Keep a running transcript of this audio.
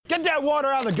Get that water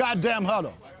out of the goddamn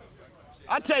huddle.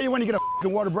 I tell you when you get a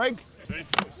fucking water break.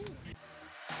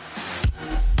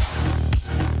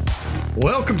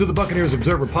 Welcome to the Buccaneers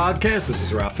Observer Podcast. This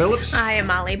is Ralph Phillips. I am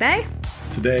Molly Bay.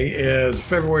 Today is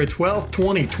February 12th,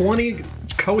 2020.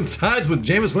 Which coincides with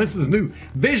Jameis Winston's new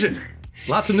vision.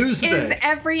 Lots of news today. Is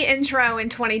every intro in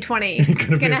 2020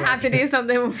 going to have to do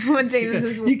something with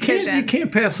Jameis's vision? You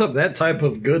can't pass up that type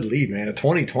of good lead, man. A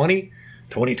 2020,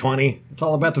 it's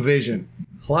all about the vision.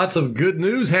 Lots of good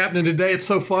news happening today. It's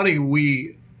so funny.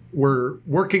 We were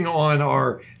working on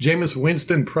our Jameis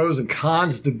Winston pros and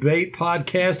cons debate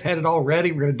podcast. Had it all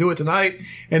ready. We're going to do it tonight.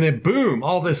 And then boom,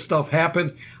 all this stuff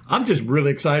happened. I'm just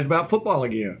really excited about football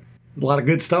again. A lot of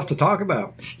good stuff to talk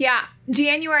about. Yeah.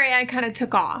 January, I kind of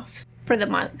took off for the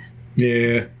month.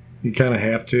 Yeah, you kind of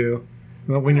have to.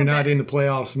 Well, when you're not in the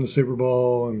playoffs and the Super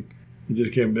Bowl and you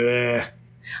just can't, bleh.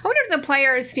 I wonder if the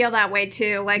players feel that way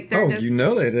too. Like they're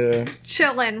just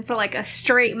chilling for like a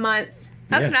straight month.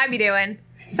 That's what I'd be doing.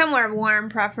 Somewhere warm,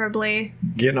 preferably.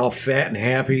 Getting all fat and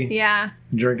happy. Yeah.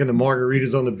 Drinking the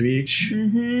margaritas on the beach.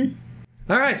 Mm-hmm.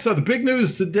 All right, so the big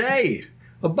news today.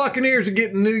 The Buccaneers are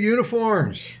getting new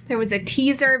uniforms. There was a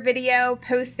teaser video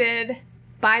posted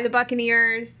by the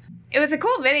Buccaneers. It was a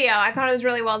cool video. I thought it was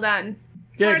really well done.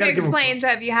 It's hard to explain, so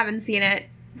if you haven't seen it,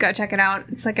 go check it out.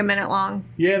 It's like a minute long.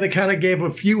 Yeah, they kind of gave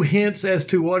a few hints as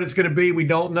to what it's going to be. We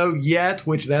don't know yet,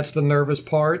 which that's the nervous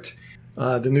part.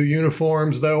 The new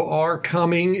uniforms, though, are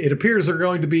coming. It appears they're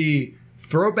going to be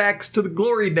throwbacks to the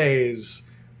glory days,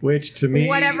 which to me...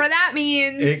 whatever that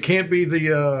means. It can't be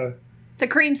the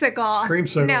creamsicle.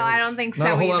 Creamsicle. No, I don't think so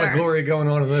Not a whole either. lot of glory going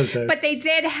on in those days. But they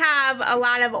did have a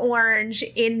lot of orange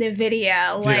in the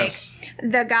video. Like,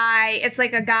 the guy, it's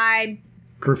like a guy...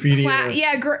 graffiti.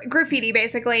 Graffiti,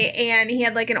 basically. And he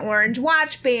had like an orange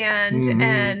watch band. Mm-hmm.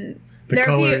 And the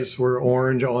colors were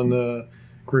orange on the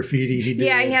graffiti he did.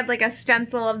 Yeah, he had like a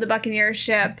stencil of the Buccaneers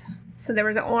ship. So there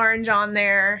was orange on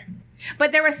there.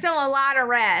 But there was still a lot of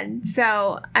red.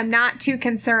 So I'm not too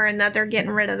concerned that they're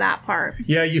getting rid of that part.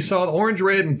 Yeah, you saw the orange,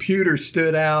 red, and pewter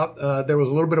stood out. There was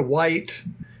a little bit of white.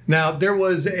 Now,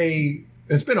 there's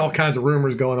been all kinds of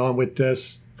rumors going on with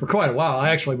this for quite a while,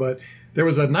 actually. But there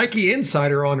was a Nike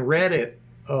insider on Reddit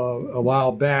a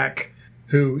while back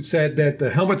who said that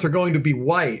the helmets are going to be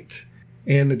white.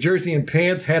 And the jersey and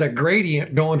pants had a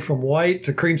gradient going from white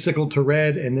to creamsicle to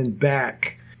red and then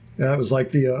back. It was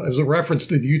like it was a reference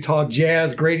to the Utah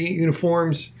Jazz gradient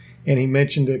uniforms. And he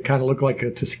mentioned it kind of looked like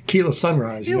a tequila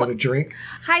sunrise, the drink.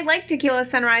 I like tequila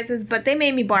sunrises, but they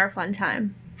made me barf one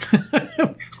time.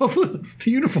 Hopefully the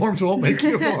uniforms won't make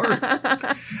you barf.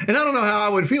 And I don't know how I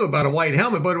would feel about a white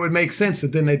helmet, but it would make sense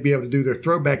that then they'd be able to do their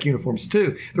throwback uniforms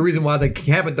too. The reason why they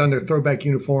haven't done their throwback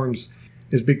uniforms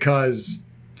is because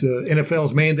the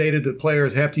NFL's mandated that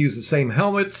players have to use the same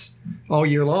helmets all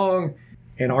year long,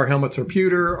 and our helmets are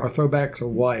pewter, our throwbacks are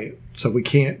white, so we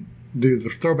can't do the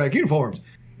throwback uniforms.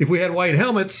 If we had white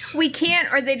helmets... we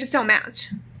can't, or they just don't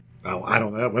match. Oh, I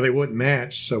don't know. Well, they wouldn't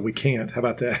match, so we can't. How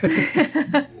about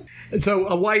that? So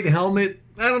a white helmet,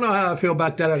 I don't know how I feel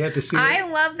about that. I'd have to see I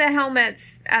love the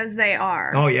helmets as they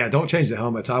are. Oh, yeah. Don't change the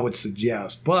helmets, I would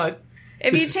suggest. But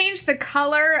if you change the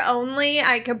color only,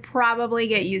 I could probably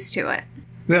get used to it.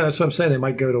 Yeah, that's what I'm saying. They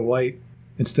might go to white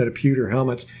instead of pewter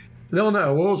helmets. They'll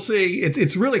know. We'll see.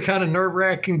 It's really kind of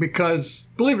nerve-wracking because,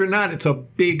 believe it or not, it's a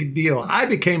big deal. I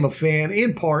became a fan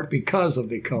in part because of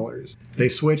the colors. They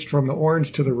switched from the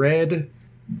orange to the red,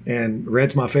 and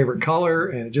red's my favorite color,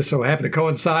 and it just so happened to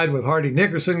coincide with Hardy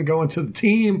Nickerson going to the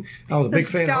team. I was a big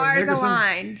fan of Hardy Nickerson. The stars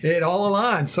aligned. It all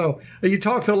aligned. So you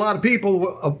talk to a lot of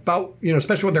people about,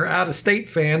 especially when they're out-of-state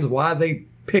fans, why they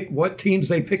pick what teams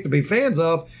they pick to be fans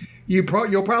of. You'll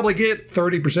probably get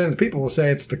 30% of the people will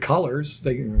say it's the colors.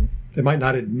 They might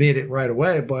not admit it right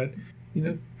away, but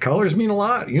colors mean a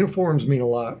lot. Uniforms mean a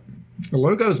lot. The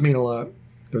logos mean a lot.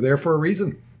 They're there for a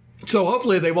reason. So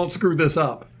hopefully they won't screw this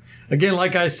up. Again,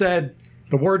 like I said,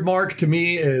 the word mark to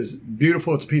me is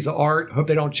beautiful. It's a piece of art. Hope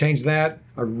they don't change that.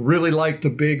 I really like the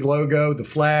big logo, the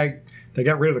flag. They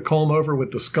got rid of the comb over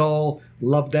with the skull.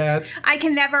 Love that. I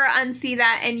can never unsee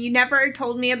that, and you never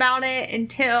told me about it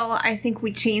until I think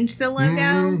we changed the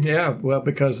logo. Yeah, well,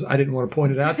 because I didn't want to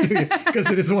point it out to you, because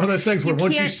it is one of those things where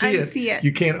once you see it,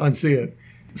 you can't unsee it.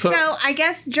 So I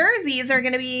guess jerseys are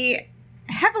going to be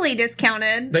heavily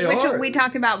discounted, which we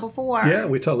talked about before. Yeah,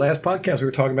 last podcast we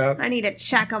were talking about. I need to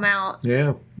check them out.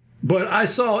 Yeah. But I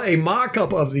saw a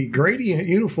mock-up of the gradient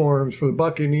uniforms for the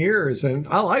Buccaneers, and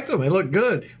I liked them. They looked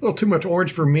good. A little too much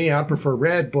orange for me. I prefer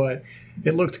red, but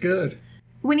it looked good.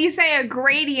 When you say a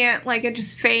gradient, like it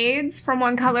just fades from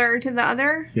one color to the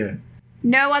other? Yeah.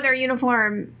 No other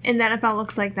uniform in the NFL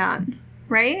looks like that.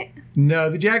 right? No,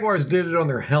 the Jaguars did it on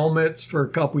their helmets for a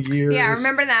couple years. Yeah, I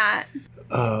remember that.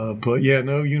 But yeah,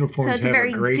 no uniforms. So it's a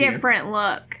very different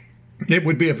look. It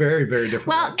would be a very, very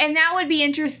different look. And that would be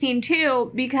interesting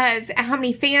too, because how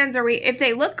many fans are we? If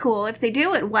they look cool, if they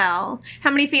do it well, how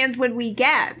many fans would we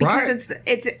get? Because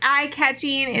it's eye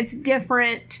catching. It's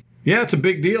different. Yeah, it's a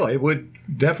big deal. It would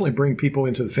definitely bring people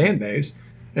into the fan base.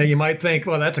 And you might think,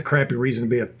 well, that's a crappy reason to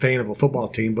be a fan of a football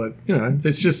team, but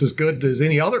it's just as good as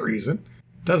any other reason.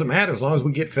 It doesn't matter as long as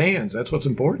we get fans. That's what's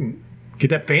important.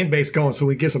 Get that fan base going so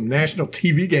we get some national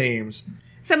TV games.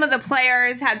 Some of the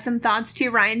players had some thoughts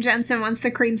too. Ryan Jensen wants the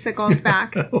creamsicles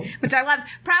back, which I love.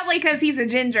 Probably because he's a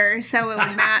ginger, so it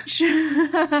would match.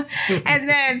 And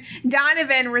then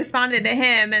Donovan responded to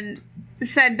him and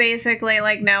said basically,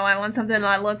 like, no, I want something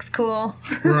that looks cool.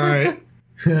 Right.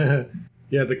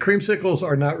 Yeah, the creamsicles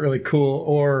are not really cool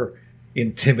or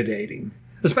intimidating,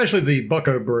 especially the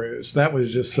Bucko Brews. That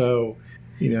was just so,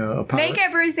 a pilot. Make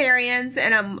it Bruce Arians,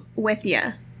 and I'm with you.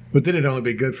 But then it'd only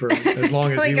be good for as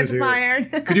long as he was here.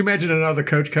 Fired. Could you imagine another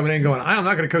coach coming in and going, I'm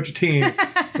not going to coach a team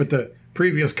with the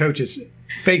previous coach's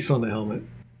face on the helmet?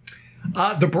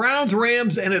 The Browns,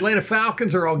 Rams, and Atlanta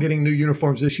Falcons are all getting new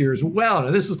uniforms this year as well.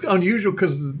 Now, this is unusual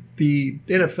because the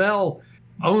NFL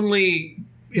only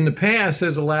in the past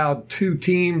has allowed 2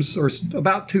 teams or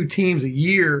about 2 teams a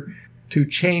year to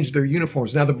change their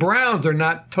uniforms. Now, the Browns are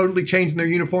not totally changing their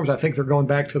uniforms. I think they're going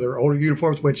back to their older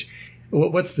uniforms, which...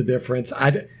 What's the difference?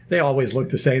 They always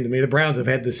look the same to me. The Browns have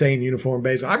had the same uniform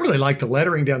base. I really like the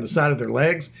lettering down the side of their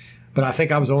legs, but I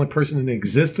think I was the only person in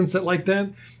existence that liked that.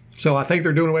 So I think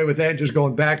they're doing away with that, just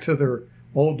going back to their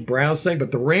old Browns thing.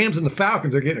 But the Rams and the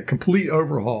Falcons are getting a complete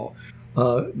overhaul.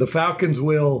 The Falcons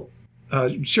will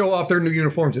show off their new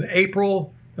uniforms in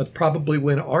April. That's probably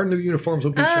when our new uniforms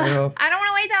will be shown off. I don't want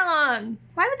to wait that long.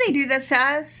 Why would they do this to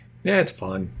us? Yeah, it's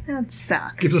fun. That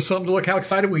sucks. Gives us something to look how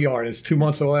excited we are. It's 2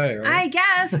 months away, right? I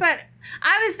guess, but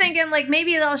I was thinking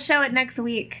maybe they'll show it next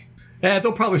week. Yeah,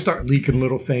 they'll probably start leaking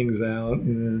little things out,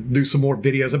 do some more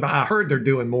videos. I heard they're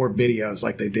doing more videos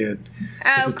like they did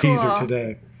with the teaser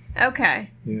today. Okay.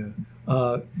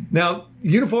 Yeah. Now,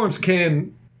 uniforms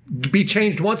can be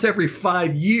changed once every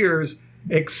 5 years,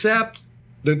 except...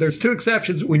 There's 2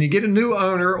 exceptions: when you get a new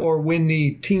owner or when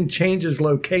the team changes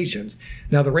locations.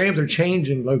 Now, the Rams are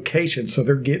changing locations, so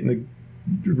they're getting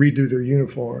to redo their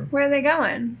uniform. Where are they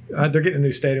going? They're getting a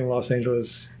new stadium in Los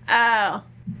Angeles. Oh.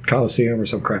 Coliseum or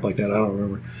some crap like that. I don't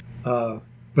remember.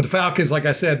 But the Falcons, like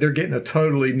I said, they're getting a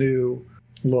totally new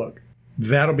look.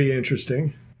 That'll be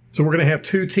interesting. So we're going to have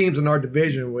 2 teams in our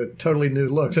division with totally new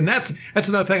looks. And that's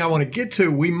another thing I want to get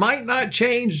to. We might not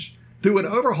do an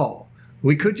overhaul.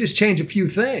 We could just change a few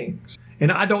things.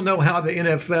 And I don't know how the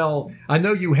NFL, I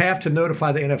know you have to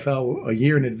notify the NFL a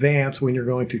year in advance when you're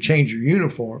going to change your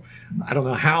uniform. I don't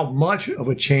know how much of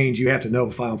a change you have to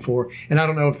notify them for. And I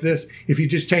don't know if you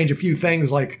just change a few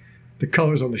things like the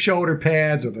colors on the shoulder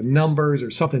pads or the numbers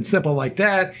or something simple like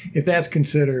that, if that's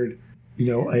considered,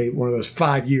 one of those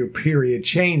 5-year period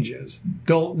changes.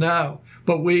 Don't know.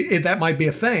 But that might be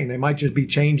a thing. They might just be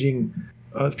changing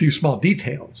a few small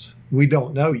details. We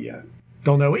don't know yet.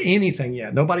 Don't know anything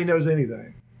yet. Nobody knows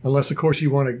anything. Unless, of course,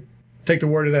 you want to take the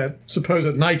word of that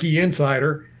supposed Nike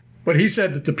insider. But he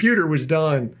said that the pewter was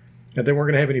done, that they weren't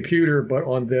going to have any pewter, but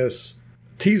on this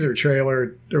teaser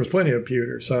trailer, there was plenty of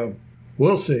pewter. So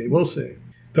we'll see. We'll see.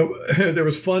 There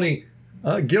was funny.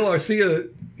 Gil Arcia,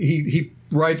 he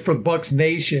writes for Bucs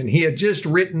Nation. He had just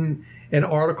written an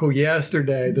article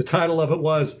yesterday. The title of it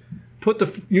was, "Put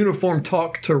the uniform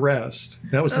talk to rest."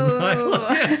 That was the title.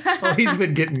 Oh, he's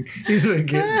been getting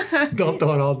dumped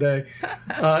on all day.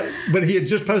 But he had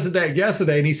just posted that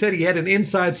yesterday, and he said he had an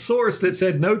inside source that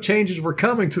said no changes were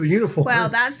coming to the uniform. Well,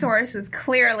 that source was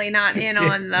clearly not in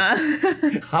on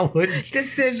the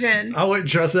decision. I wouldn't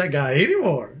trust that guy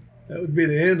anymore. That would be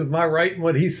the end of my writing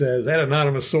what he says. That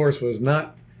anonymous source was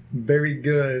not very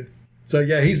good. So,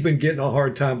 yeah, he's been getting a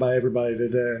hard time by everybody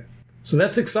today. So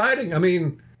that's exciting. I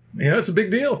mean... it's a big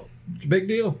deal. It's a big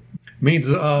deal. It means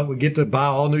we get to buy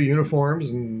all new uniforms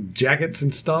and jackets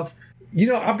and stuff.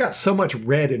 I've got so much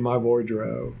red in my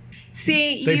wardrobe.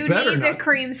 See, you need the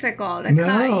creamsicle to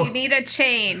cut. You need a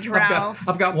change, Ralph.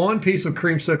 I've got one piece of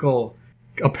creamsicle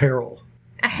apparel.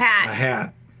 A hat. A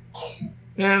hat.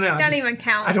 Don't even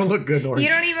count. I don't look good in orange. You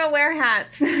don't even wear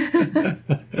hats.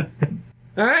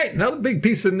 All right, another big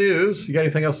piece of news. You got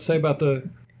anything else to say about the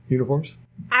uniforms?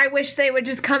 I wish they would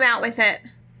just come out with it.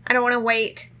 I don't want to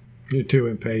wait. You're too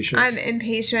impatient. I'm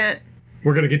impatient.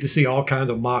 We're going to get to see all kinds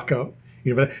of mock-up.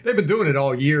 They've been doing it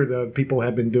all year. The people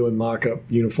have been doing mock-up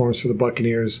uniforms for the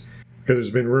Buccaneers. because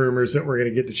there's been rumors that we're going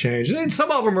to get the change. And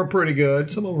some of them are pretty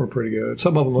good. Some of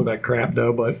them look like crap,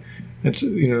 though, but it's,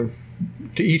 to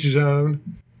each his own.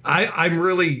 I'm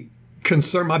really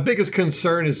concerned. My biggest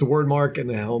concern is the word mark and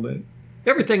the helmet.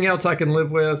 Everything else I can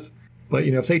live with, but,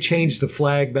 if they change the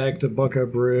flag back to Bucko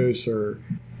Bruce or,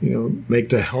 make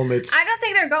the helmets. I don't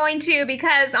think they're going to,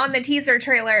 because on the teaser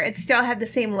trailer, it still had the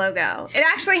same logo. It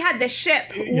actually had the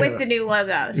ship with the new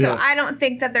logo. So I don't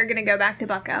think that they're going to go back to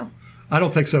Bucko. I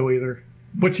don't think so either.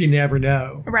 But you never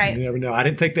know. Right. You never know. I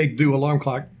didn't think they'd do alarm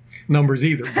clock numbers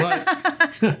either,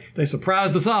 but they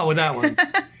surprised us all with that one.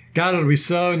 God, it'll be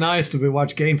so nice to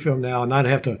watch game film now and not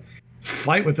have to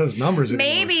fight with those numbers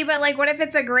anymore. Maybe, but what if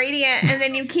it's a gradient and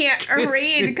then you can't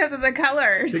read because of the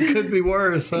colors? It could be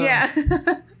worse, huh? Yeah.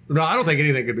 No, I don't think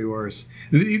anything could be worse.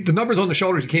 The numbers on the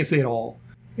shoulders, you can't see at all.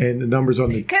 And the numbers on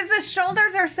the... Because the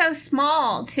shoulders are so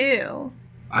small, too.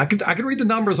 I could read the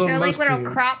numbers on most teams. They're like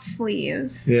little crop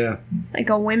sleeves. Yeah. Like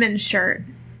a women's shirt.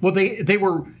 Well, they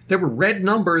were red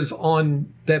numbers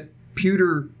on that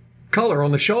pewter color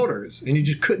on the shoulders, and you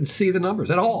just couldn't see the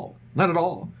numbers at all. Not at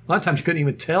all. A lot of times you couldn't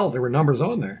even tell there were numbers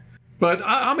on there. But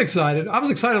I'm excited. I was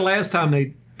excited last time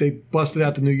they busted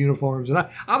out the new uniforms, and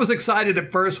I was excited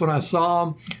at first when I saw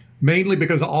them, mainly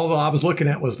because all I was looking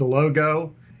at was the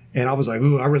logo, and I was like,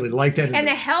 ooh, I really like that. And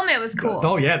the helmet was cool.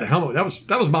 Oh yeah, the helmet.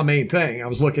 That was my main thing. I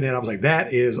was looking at it, I was like,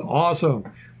 that is awesome.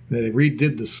 And they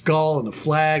redid the skull and the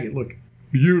flag. It looked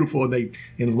beautiful, and they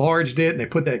enlarged it, and they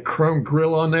put that chrome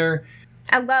grill on there.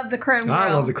 I love the chrome grill.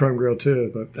 I love the chrome grill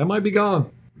too, but that might be gone.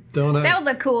 Don't know. That would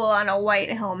look cool on a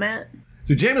white helmet.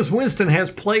 So Jameis Winston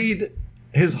has played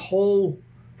his whole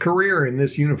career in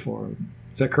this uniform.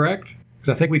 Is that correct?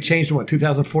 Because I think we changed him,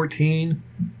 2014?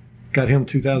 Got him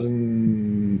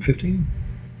 2015?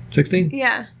 16?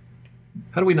 Yeah.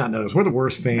 How do we not know this? We're the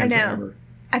worst fans ever.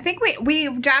 I think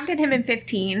we drafted him in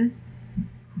 15.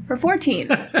 Or 14.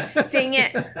 Dang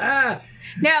it.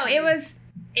 No, it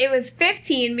was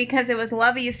 15 because it was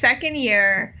Lovey's second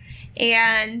year,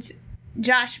 and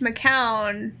Josh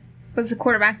McCown was the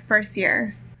quarterback the first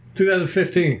year.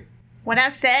 2015. What I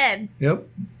said. Yep,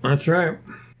 that's right.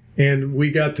 And we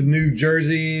got the new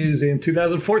jerseys in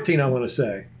 2014, I want to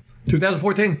say.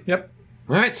 2014? Yep.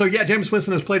 All right, so yeah, Jameis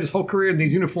Winston has played his whole career in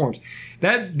these uniforms.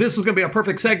 This is going to be a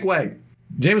perfect segue.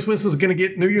 Jameis Winston's going to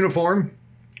get a new uniform,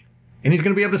 and he's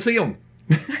going to be able to see them.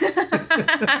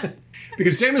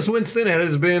 Because Jameis Winston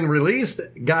has been released,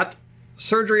 got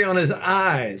surgery on his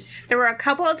eyes. There were a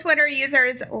couple of Twitter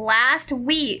users last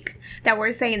week that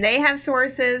were saying they have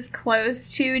sources close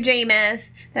to Jameis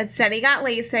that said he got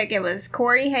LASIK. It was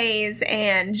Corey Hayes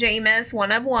and Jameis,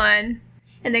 one of one.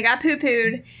 And they got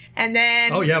poo-pooed. And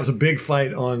then... Oh, yeah, it was a big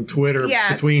fight on Twitter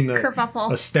between the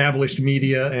kerfuffle. Established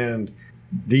media and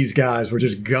these guys were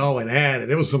just going at it.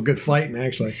 It was some good fighting,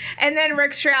 actually. And then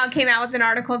Rick Stroud came out with an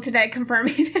article today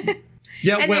confirming it.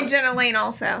 Yeah, and then Jenna Lane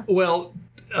also. Well,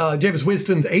 Jameis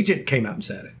Winston's agent came out and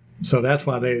said it. So that's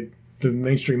why the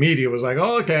mainstream media was like,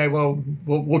 oh, okay, well,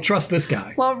 we'll trust this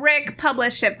guy. Well, Rick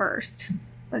published it first.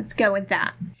 Let's go with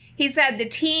that. He said the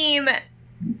team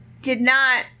did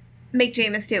not make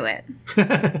Jameis do it.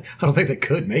 I don't think they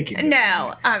could make him.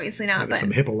 No, obviously not. But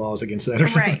some HIPAA laws against that or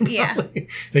something. Right, yeah.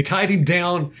 They tied him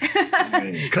down.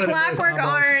 Clockwork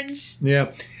Orange.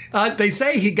 Yeah. They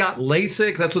say he got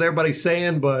LASIK. That's what everybody's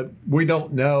saying, but we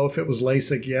don't know if it was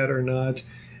LASIK yet or not.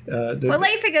 Well,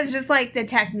 LASIK is just like the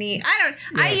technique.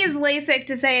 I use LASIK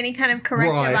to say any kind of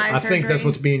corrective eye surgery. I think that's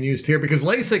what's being used here because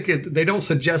LASIK, they don't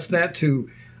suggest that to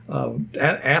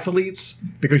athletes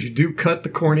because you do cut the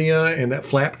cornea and that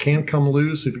flap can come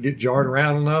loose if you get jarred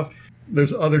around enough.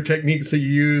 There's other techniques that you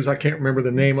use. I can't remember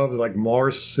the name of it, like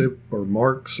MARSIP or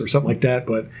Marks or something like that,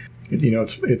 but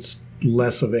it's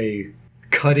less of a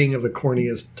cutting of the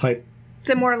corneas type. Is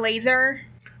it more laser?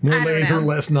 More laser,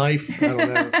 less knife. I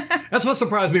don't know. That's what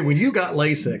surprised me when you got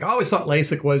LASIK. I always thought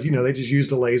LASIK was, they just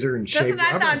used a laser and shaved it.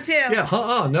 That's what I thought too.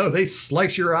 Yeah, no, they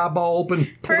slice your eyeball open,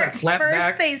 pull that flap back.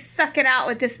 First, they suck it out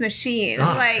with this machine.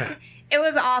 It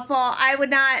was awful. I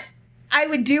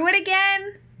would do it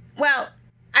again. Well,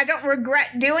 I don't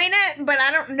regret doing it, but I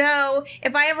don't know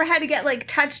if I ever had to get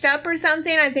touched up or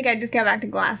something. I think I'd just go back to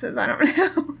glasses. I don't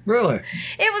know. Really?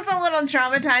 It was a little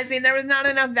traumatizing. There was not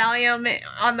enough Valium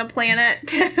on the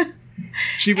planet. And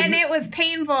it was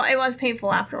painful. It was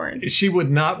painful afterwards. She would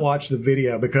not watch the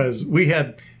video because we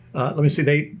had,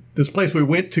 this place we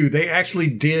went to, they actually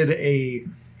did a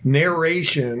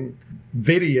narration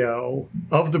video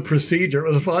of the procedure.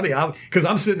 It was funny because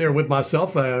I'm sitting there with my cell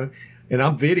phone and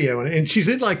I'm videoing, and she's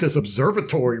in this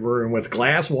observatory room with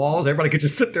glass walls. Everybody could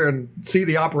just sit there and see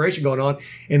the operation going on,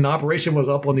 and the operation was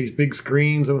up on these big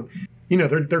screens. And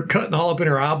they're cutting all up in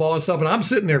her eyeball and stuff. And I'm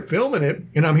sitting there filming it,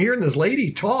 and I'm hearing this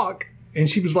lady talk, and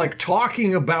she was like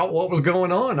talking about what was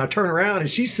going on. I turn around, and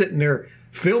she's sitting there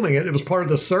filming it. It was part of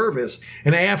the service.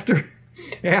 And after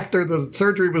the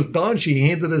surgery was done, she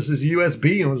handed us this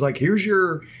USB and was like, "Here's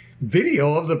your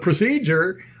video of the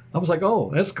procedure." I was like,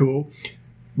 "Oh, that's cool."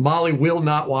 Molly will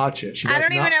not watch it. I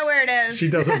don't even know where it is. She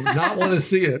doesn't not want to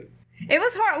see it. It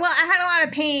was hard. Well, I had a lot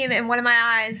of pain in one of my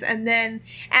eyes, and then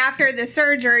after the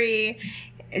surgery,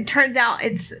 it turns out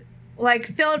it's like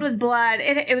filled with blood.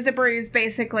 It was a bruise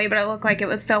basically, but it looked like it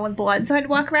was filled with blood. So I'd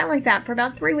walk around like that for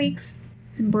about 3 weeks.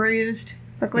 It's bruised,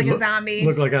 looked like a zombie.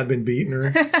 Looked like I'd been beating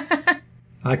her.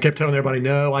 I kept telling everybody,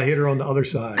 "No, I hit her on the other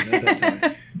side."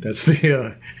 That's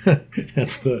the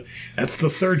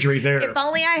surgery there. If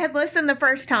only I had listened the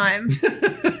first time.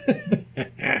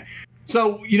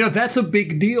 So, that's a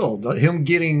big deal, him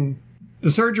getting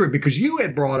the surgery, because you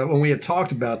had brought it when we had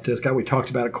talked about this guy. We talked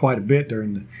about it quite a bit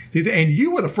during the season, and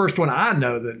you were the first one I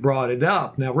know that brought it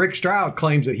up. Now, Rick Stroud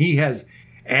claims that he has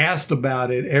asked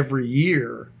about it every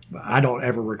year. I don't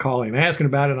ever recall him asking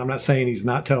about it. I'm not saying he's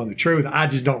not telling the truth. I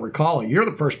just don't recall it. You're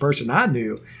the first person I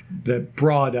knew that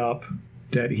brought up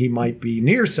that he might be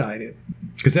nearsighted,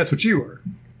 because that's what you were.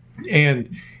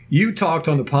 And you talked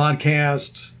on the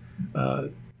podcast,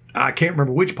 I can't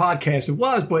remember which podcast it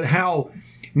was, but how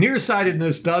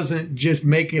nearsightedness doesn't just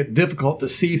make it difficult to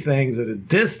see things at a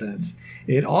distance.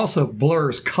 It also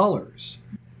blurs colors.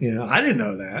 I didn't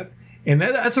know that. And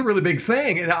that's a really big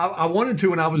thing. And I wanted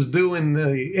to, when I was doing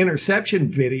the interception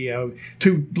video,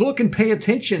 to look and pay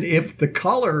attention if the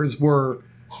colors were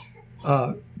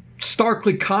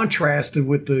starkly contrasted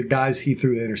with the guys he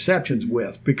threw the interceptions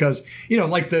with. Because,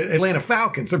 like the Atlanta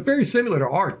Falcons, they're very similar to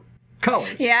our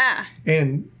colors. Yeah.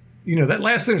 And, that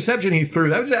last interception he threw,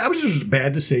 that was just a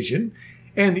bad decision.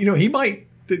 And, he might,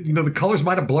 the colors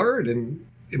might have blurred, and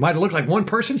it might have looked like one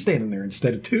person standing there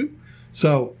instead of two.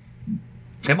 So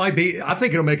it might be, I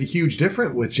think it'll make a huge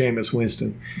difference with Jameis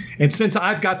Winston. And since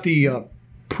I've got the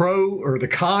pro or the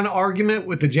con argument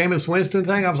with the Jameis Winston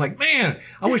thing, I was like, man,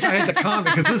 I wish I had the con,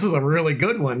 because this is a really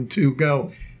good one to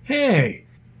go, hey,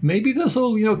 maybe this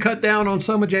will, cut down on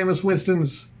some of Jameis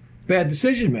Winston's bad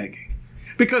decision making.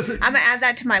 Because I'm going to add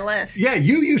that to my list. Yeah,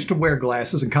 you used to wear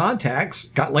glasses and contacts,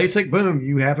 got LASIK, boom,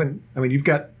 you've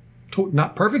got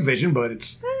not perfect vision, but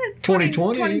it's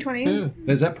 20/20. 20/20.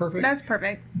 Yeah. Is that perfect? That's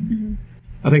perfect. Mm-hmm.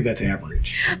 I think that's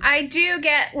average. I do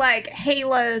get like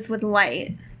halos with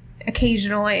light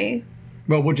occasionally.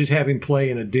 Well, we'll just have him play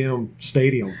in a dim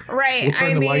stadium. Right. We'll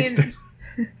turn the lights down.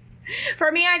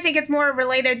 For me, I think it's more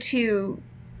related to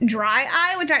dry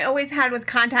eye, which I always had with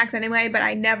contacts anyway, but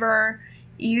I never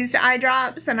used eye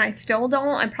drops, and I still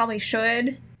don't. I probably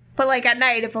should. But like at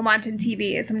night, if I'm watching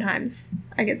TV, sometimes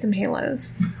I get some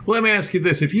halos. Well, let me ask you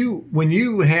this. When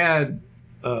you had,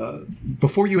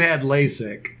 before you had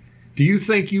LASIK, do you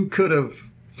think you could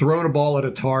have thrown a ball at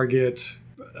a target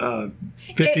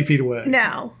 50 feet away?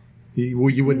 No.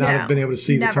 You would not have been able to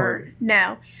see the target?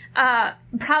 No.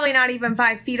 Probably not even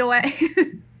 5 feet away.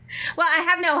 Well, I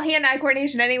have no hand-eye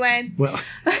coordination anyway. Well,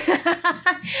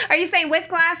 are you saying with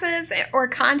glasses or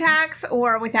contacts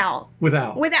or without?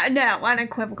 Without. No,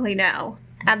 unequivocally no.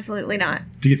 Absolutely not.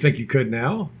 Do you think you could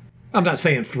now? I'm not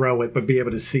saying throw it, but be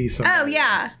able to see something. Oh,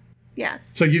 yeah.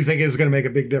 Yes. So you think it's going to make a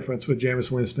big difference with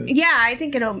Jameis Winston? Yeah, I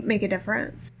think it'll make a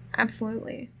difference.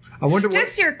 Absolutely. I wonder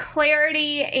just your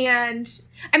clarity, and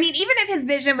even if his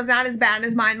vision was not as bad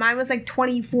as mine was like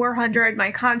 2400. My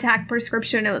contact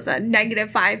prescription, it was a negative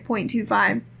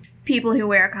 5.25. People who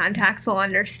wear contacts will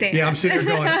understand. Yeah, I'm sitting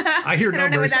there going, I hear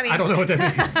numbers. I don't know what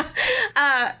that means.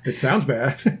 It sounds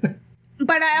bad.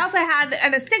 But I also had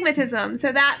an astigmatism,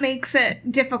 so that makes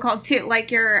it difficult too.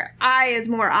 Like your eye is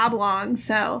more oblong,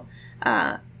 so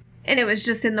and it was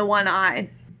just in the one eye.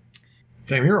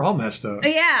 Damn, you're all messed up.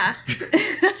 Yeah.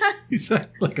 You sound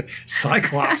like a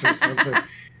cyclops or something.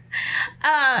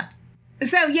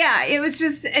 So yeah, it was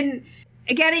just, and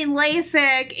getting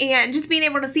LASIK and just being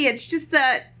able to see, it's just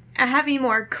having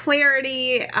more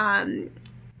clarity,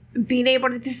 being able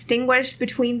to distinguish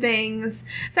between things.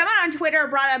 Someone on Twitter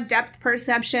brought up depth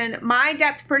perception. My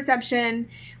depth perception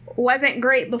wasn't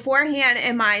great beforehand,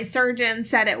 and my surgeon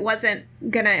said it wasn't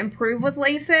going to improve with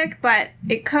LASIK, but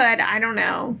it could. I don't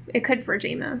know. It could for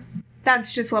Jameis.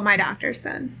 That's just what my doctor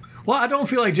said. Well, I don't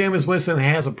feel like Jameis Winston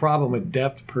has a problem with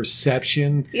depth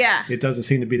perception. Yeah. It doesn't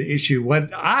seem to be the issue.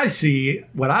 What I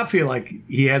feel like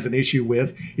he has an issue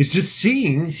with is just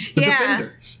seeing the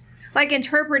defenders. Like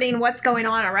interpreting what's going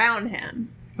on around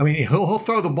him. I mean, he'll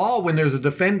throw the ball when there's a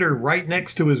defender right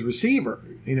next to his receiver.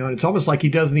 And it's almost like he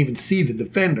doesn't even see the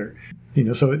defender.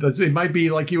 So it might be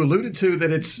like you alluded to,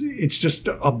 that it's just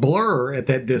a blur at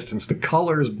that distance. The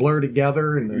colors blur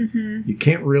together, and you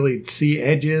can't really see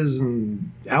edges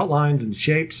and outlines and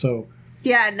shapes. So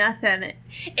yeah, nothing.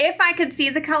 If I could see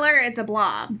the color, it's a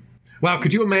blob. Wow,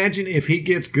 could you imagine if he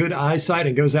gets good eyesight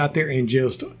and goes out there and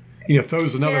just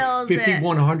throws another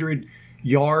 5,100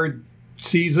 yard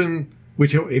season,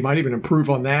 which he might even improve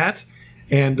on that,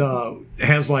 and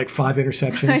has like 5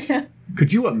 interceptions.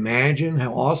 Could you imagine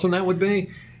how awesome that would be?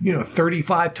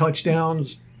 35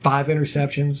 touchdowns, 5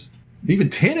 interceptions, even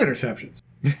 10 interceptions.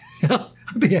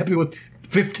 I'd be happy with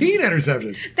 15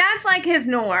 interceptions. That's like his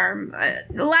norm.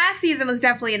 Last season was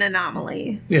definitely an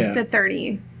anomaly. Yeah. The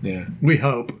 30. Yeah. We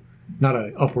hope. Not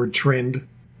an upward trend.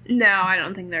 No, I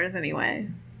don't think there's any way.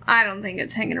 I don't think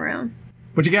it's hanging around.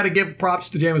 But you got to give props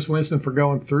to Jameis Winston for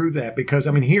going through that, because,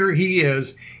 I mean, here he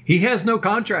is. He has no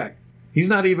contract. He's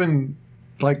not even,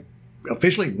 like,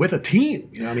 officially with a team.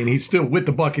 I mean, he's still with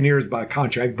the Buccaneers by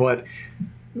contract, but,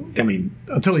 I mean,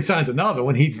 until he signs another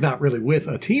one, he's not really with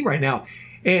a team right now.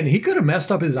 And he could have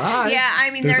messed up his eyes. Yeah, I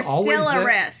mean, there's still a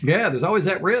risk. Yeah, there's always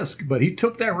that risk, but he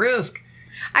took that risk.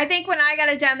 I think when I got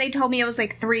it done, they told me it was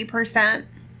like 3%.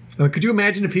 Could you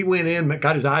imagine if he went in,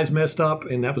 got his eyes messed up,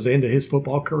 and that was the end of his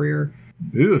football career?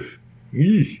 Oof.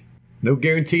 Eesh. No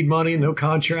guaranteed money, no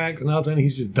contract, nothing.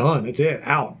 He's just done. That's it.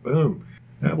 Out. Boom.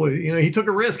 That was, he took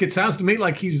a risk. It sounds to me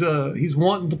like he's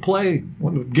wanting to play,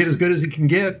 wanting to get as good as he can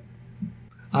get.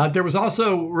 There was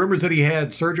also rumors that he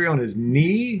had surgery on his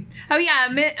knee. Oh, yeah,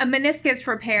 a meniscus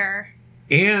repair.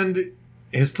 And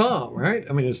his thumb, right?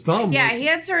 I mean, his thumb. Yeah, he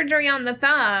had surgery on the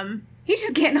thumb. He's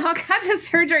just getting all kinds of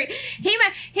surgery. He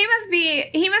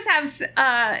must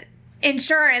have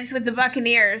insurance with the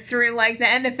Buccaneers through like the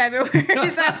end of February.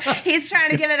 So he's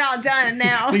trying to get it all done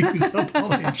now. He used up all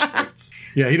the insurance.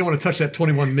 Yeah, he don't want to touch that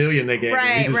 $21 million they gave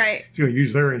him. Right. He's going to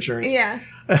use their insurance. Yeah.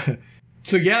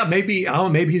 So yeah, maybe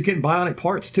he's getting bionic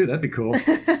parts too. That'd be cool.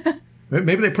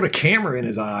 Maybe they put a camera in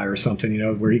his eye or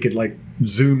something, where he could like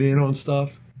zoom in on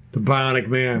stuff. The Bionic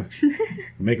Man.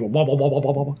 Make him wobble, wobble,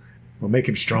 wobble, wobble. We'll make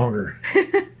him stronger,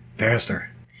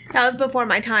 faster. That was before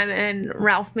my time, and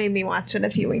Ralph made me watch it a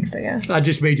few weeks ago. I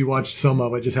just made you watch some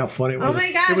of it, just how funny it was. Oh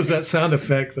my gosh. It was that sound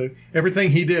effect.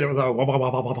 Everything he did, it was like...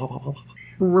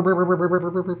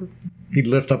 He'd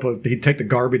lift up, he'd take the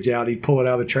garbage out, he'd pull it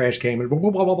out of the trash can. And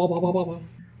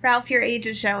Ralph, your age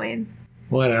is showing.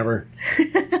 Whatever.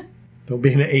 Don't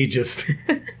be an ageist.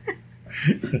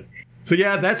 So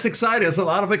yeah, that's exciting. That's a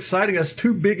lot of exciting. That's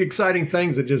 2 big exciting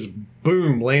things that just,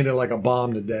 boom, landed like a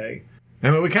bomb today.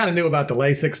 I mean, we kind of knew about the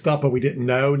LASIK stuff, but we didn't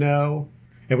know.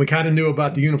 And we kind of knew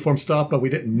about the uniform stuff, but we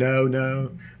didn't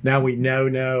know. Now we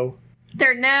know.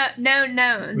 There are no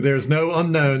knowns. There's no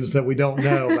unknowns that we don't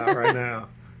know about right now.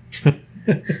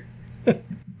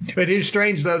 It is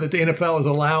strange, though, that the NFL is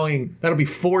allowing, that'll be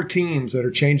 4 teams that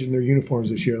are changing their uniforms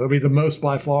this year. That'll be the most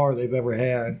by far they've ever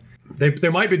had. They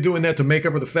might be doing that to make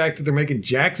up for the fact that they're making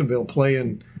Jacksonville play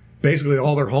in basically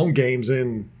all their home games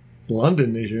in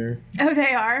London this year. Oh,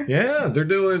 they are? Yeah, they're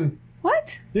doing...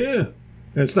 What? Yeah.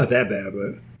 It's not that bad,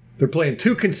 but they're playing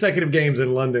 2 consecutive games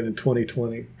in London in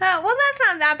 2020. Oh, well, that's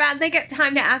not that bad. They get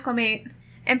time to acclimate.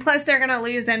 And plus, they're going to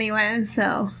lose anyway,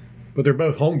 so... But they're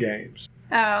both home games.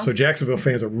 Oh. So Jacksonville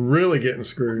fans are really getting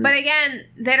screwed. But again,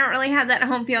 they don't really have that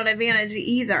home field advantage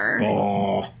either.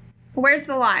 Oh. Where's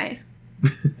the lie?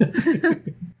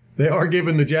 They are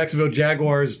giving the Jacksonville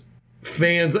Jaguars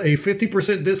fans a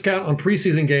 50% discount on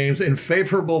preseason games and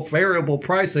favorable variable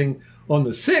pricing on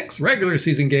the 6 regular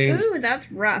season games. Ooh,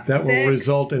 that's rough. That will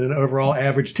result in an overall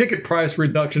average ticket price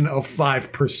reduction of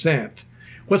 5%.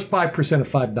 What's 5% of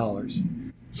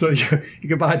 $5? So you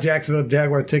can buy a Jacksonville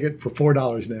Jaguar ticket for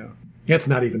 $4 now. That's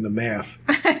not even the math.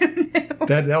 I don't know.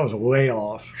 That was way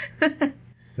off.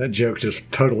 That joke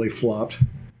just totally flopped.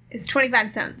 It's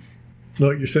 25 cents.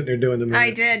 Look, you're sitting there doing the math.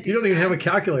 I did. You don't even have a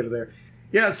calculator there.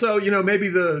 Yeah, so maybe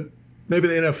the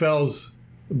NFL's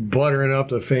buttering up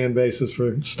the fan bases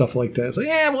for stuff like that. So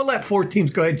yeah, we'll let 4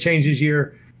 teams go ahead and change this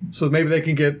year, so maybe they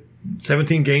can get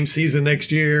 17 game season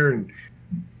next year, and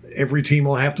every team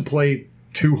will have to play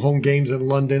 2 home games in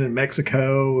London and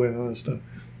Mexico and all that stuff.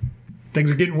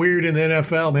 Things are getting weird in the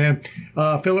NFL, man.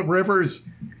 Phillip Rivers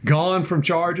gone from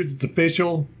Chargers. It's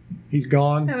official. He's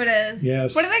gone. Oh, it is.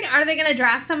 Yes. What are they going to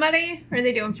draft somebody, or are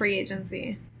they doing free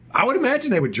agency? I would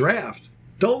imagine they would draft.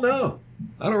 Don't know.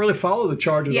 I don't really follow the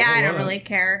Chargers. Yeah, I don't really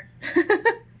care.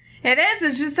 It is.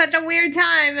 It's just such a weird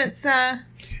time. This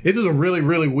is a really,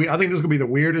 really weird. I think this is going to be the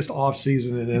weirdest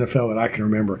offseason in the NFL that I can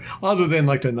remember, other than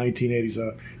like the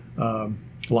 1980s.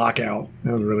 lockout.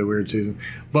 That was a really weird season.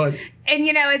 But and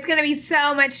it's going to be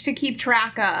so much to keep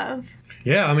track of.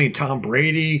 Yeah, I mean Tom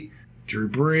Brady, Drew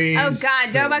Brees. Oh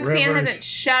God, Joe Bucks fan Rivers. hasn't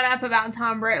shut up about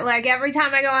Tom Brady. Like every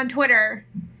time I go on Twitter,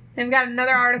 they've got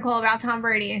another article about Tom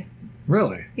Brady.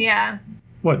 Really? Yeah.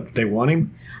 What, they want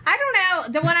him? I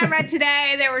don't know. The one I read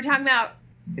today, they were talking about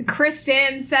Chris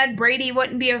Sims said Brady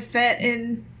wouldn't be a fit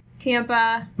in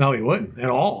Tampa. No, he wouldn't at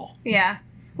all. Yeah.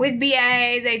 With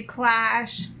BA, they'd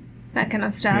clash. That kind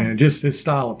of stuff. Yeah, just his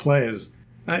style of play is...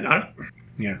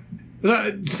 yeah.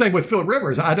 Same with Phillip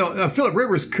Rivers. Phillip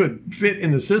Rivers could fit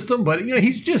in the system, but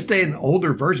he's just an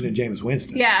older version of Jameis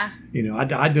Winston. Yeah.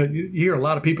 You hear a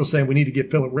lot of people saying we need to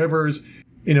get Phillip Rivers.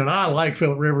 And I like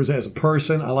Phillip Rivers as a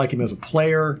person. I like him as a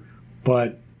player,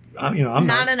 but I'm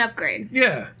not an upgrade.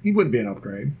 Yeah, he wouldn't be an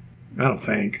upgrade. I don't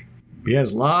think. But he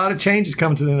has a lot of changes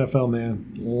coming to the NFL,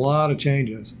 man. A lot of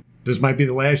changes. This might be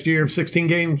the last year of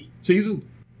 16-game season.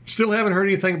 Still haven't heard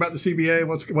anything about the CBA.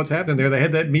 What's happening there? They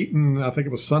had that meeting, I think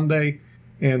it was Sunday,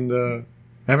 and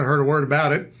haven't heard a word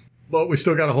about it. But we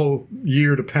still got a whole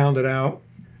year to pound it out.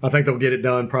 I think they'll get it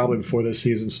done probably before this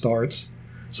season starts.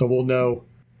 So we'll know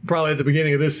probably at the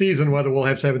beginning of this season whether we'll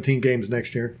have 17 games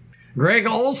next year. Greg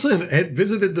Olsen had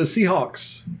visited the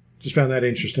Seahawks. Just found that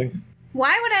interesting.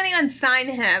 Why would anyone sign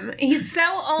him? He's so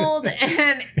old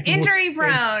and injury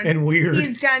prone. And weird.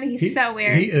 He's so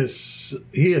weird. He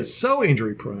is so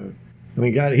injury prone. I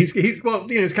mean, God, he's it's kind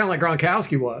of like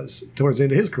Gronkowski was towards the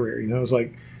end of his career. It's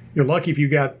like you're lucky if you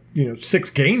got 6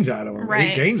 games out of him,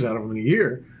 right. 8 games out of him in a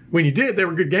year. When you did, they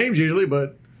were good games usually,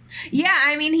 but yeah,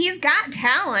 I mean, he's got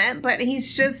talent, but he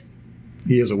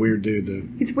is a weird dude, though.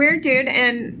 He's a weird dude,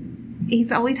 and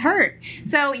he's always hurt.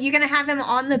 So you're gonna have him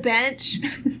on the bench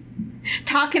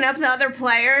talking up the other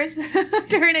players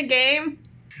during a game?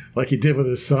 Like he did with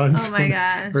his son. Oh, my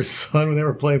gosh. Her son when they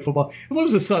were playing football. What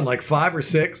was his son, like 5 or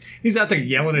 6? He's out there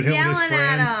yelling at him with his friends.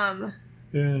 Yelling at him.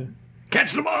 Yeah.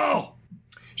 Catch the ball!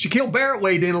 Shaquille Barrett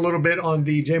weighed in a little bit on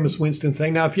the Jameis Winston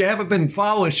thing. Now, if you haven't been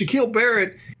following, Shaquille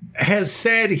Barrett has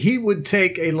said he would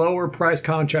take a lower price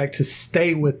contract to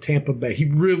stay with Tampa Bay. He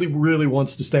really, really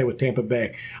wants to stay with Tampa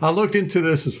Bay. I looked into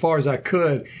this as far as I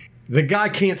could. The guy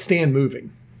can't stand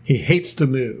moving. He hates to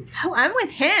move. Oh, I'm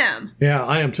with him. Yeah,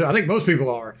 I am too. I think most people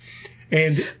are.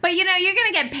 But you're going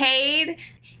to get paid.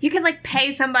 You could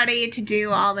pay somebody to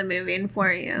do all the moving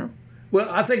for you. Well,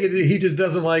 I think he just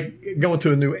doesn't like going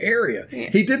to a new area. Yeah.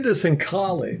 He did this in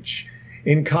college.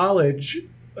 In college,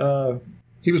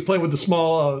 he was playing with the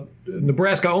small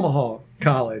Nebraska-Omaha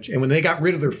college. And when they got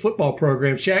rid of their football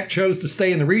program, Shaq chose to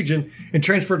stay in the region and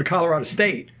transfer to Colorado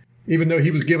State, even though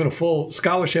he was given a full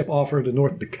scholarship offer to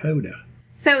North Dakota.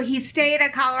 So he stayed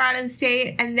at Colorado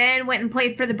State and then went and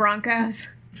played for the Broncos.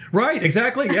 Right,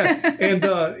 exactly, yeah. And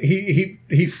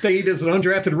he stayed as an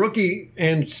undrafted rookie,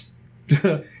 and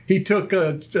he took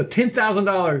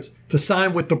 $10,000 to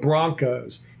sign with the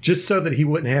Broncos just so that he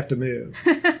wouldn't have to move.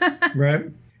 Right?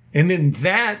 And then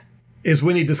that is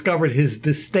when he discovered his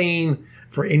disdain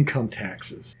for income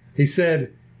taxes. He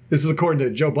said, this is according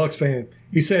to Joe Bucks fan,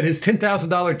 he said his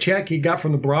 $10,000 check he got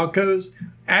from the Broncos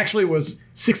actually was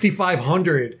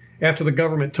 $6,500 after the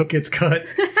government took its cut.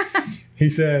 He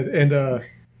said, and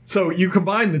so you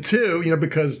combine the two,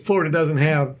 because Florida doesn't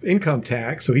have income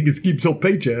tax, so he gets keeps his whole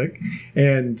paycheck,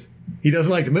 and he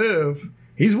doesn't like to move.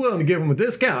 He's willing to give him a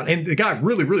discount, and the guy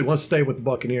really, really wants to stay with the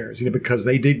Buccaneers, because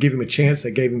they did give him a chance.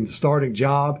 They gave him the starting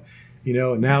job,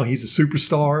 and now he's a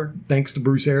superstar thanks to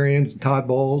Bruce Arians and Todd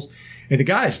Bowles. And the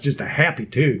guy's just a happy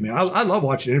dude, man. I love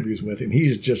watching interviews with him.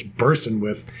 He's just bursting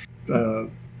with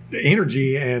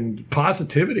energy and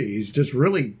positivity. He's just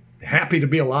really happy to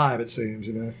be alive, it seems,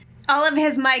 All of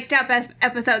his mic'd up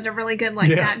episodes are really good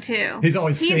that, too. He's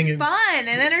always singing. He's fun and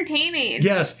entertaining.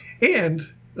 Yes. And,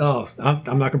 I'm not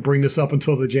going to bring this up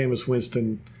until the Jameis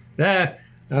Winston. I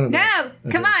don't know.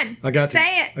 No, come on.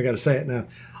 Say it. I got to say it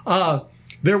now.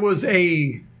 There was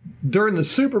during the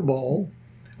Super Bowl,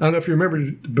 I don't know if you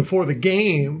remember, before the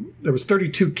game, there was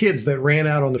 32 kids that ran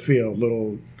out on the field,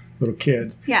 little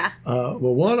kids. Yeah.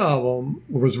 Well, one of them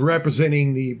was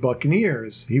representing the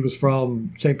Buccaneers. He was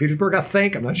from St. Petersburg, I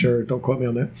think. I'm not sure. Don't quote me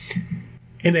on that.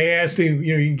 And they asked him,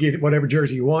 you can get whatever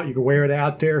jersey you want. You can wear it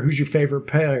out there. Who's your favorite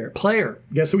player?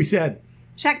 Guess who he said?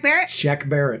 Shaq Barrett? Shaq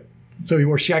Barrett. So he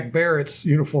wore Shaq Barrett's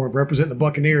uniform representing the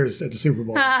Buccaneers at the Super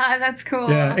Bowl. That's cool.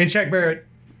 Yeah, and Shaq Barrett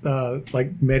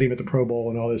met him at the Pro Bowl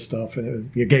and all this stuff,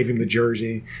 and it gave him the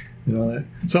jersey and all that.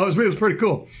 So it was pretty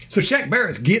cool. So Shaq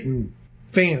Barrett's getting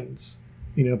fans.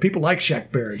 People like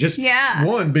Shaq Barrett. Just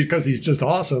one, because he's just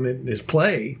awesome in his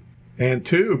play, and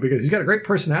two, because he's got a great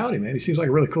personality, man. He seems like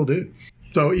a really cool dude.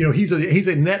 So, he's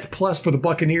a net plus for the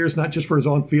Buccaneers, not just for his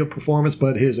on-field performance,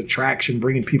 but his attraction,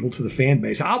 bringing people to the fan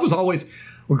base. I was always,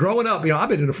 growing up, I've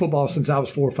been into football since I was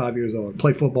 4 or 5 years old. I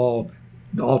played football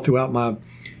all throughout my,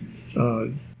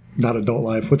 not adult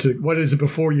life. What is it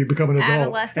before you become an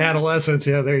adult? Adolescence.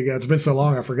 Yeah, there you go. It's been so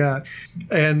long, I forgot.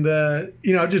 And,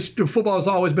 just football has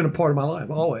always been a part of my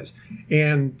life, always.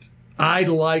 And I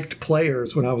liked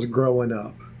players when I was growing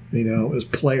up. It was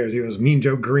players. It was Mean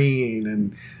Joe Green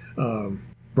and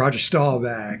Roger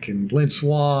Staubach and Lynn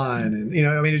Swann, and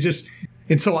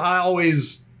and so I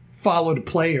always followed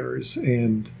players,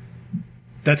 and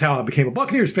that's how I became a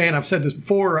Buccaneers fan. I've said this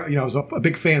before. I was a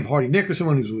big fan of Hardy Nickerson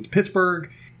when he was with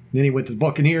Pittsburgh. Then he went to the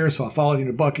Buccaneers, so I followed him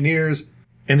to the Buccaneers.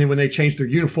 And then when they changed their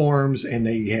uniforms, and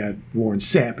they had Warren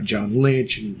Sapp and John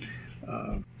Lynch and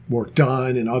Warrick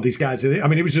Dunn and all these guys, it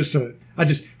was just I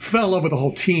just fell in love with the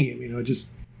whole team.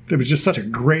 It was just such a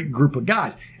great group of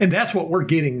guys. And that's what we're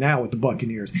getting now with the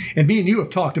Buccaneers. And me and you have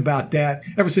talked about that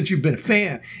ever since you've been a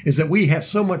fan, is that we have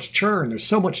so much churn. There's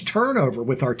so much turnover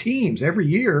with our teams every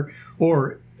year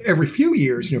or every few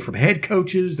years, from head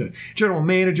coaches to general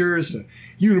managers to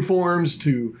uniforms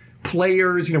to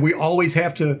players. We always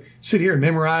have to sit here and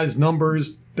memorize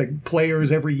numbers, the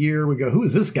players every year. We go, who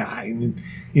is this guy? And,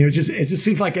 it just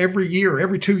seems like every year,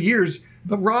 every 2 years,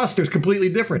 the roster is completely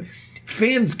different.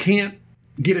 Fans can't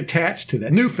get attached to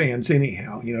that. New fans,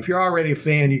 anyhow. If you're already a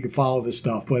fan, you can follow this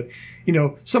stuff. But,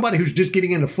 somebody who's just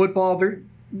getting into football, they're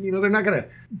not going to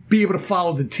be able to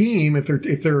follow the team if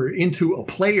they're into a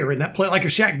player. And that play, like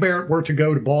if Shaq Barrett were to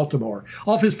go to Baltimore,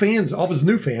 all of his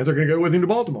new fans are going to go with him to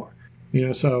Baltimore.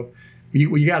 So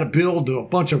you got to build a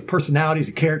bunch of personalities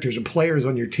and characters and players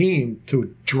on your team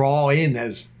to draw in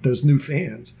as those new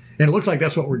fans. And it looks like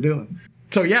that's what we're doing.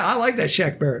 So, yeah, I like that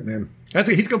Shaq Barrett, man. He's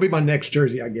going to be my next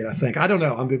jersey I get, I think. I don't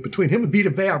know. I'm between him and Vita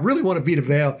Vea. I really want a Vita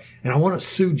Vea, and I want a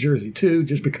Sue jersey, too,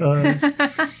 just because.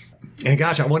 And,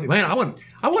 gosh, I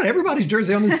want everybody's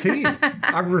jersey on this team.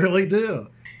 I really do.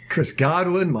 Chris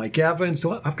Godwin, Mike Evans.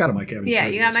 I've got a Mike Evans jersey. Yeah,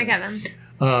 you got Mike Evans.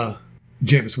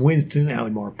 Jameis Winston,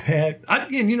 Ali Marpet.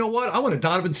 And you know what? I want a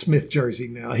Donovan Smith jersey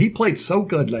now. He played so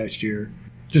good last year.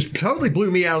 Just totally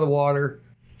blew me out of the water.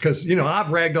 Because,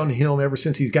 I've ragged on him ever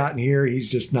since he's gotten here. He's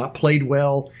just not played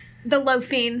well. The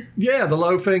loafing. Yeah, the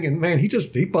loafing. And, man, he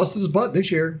busted his butt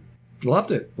this year.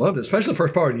 Loved it. Especially the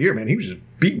first part of the year, man. He was just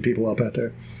beating people up out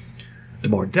there.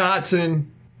 DeMar Dotson.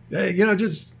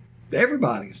 Just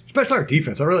everybody. Especially our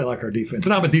defense. I really like our defense.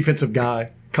 And I'm a defensive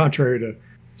guy, contrary to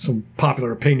some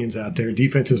popular opinions out there.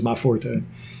 Defense is my forte.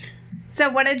 So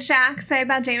what did Shaq say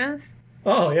about Jameis?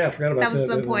 Oh, yeah. I forgot about that. That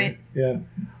was the point. Yeah.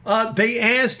 They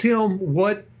asked him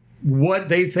what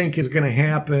they think is going to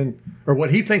happen, or what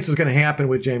he thinks is going to happen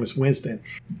with Jameis Winston.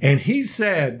 And he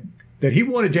said that he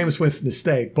wanted Jameis Winston to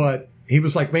stay, but he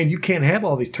was like, man, you can't have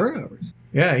all these turnovers.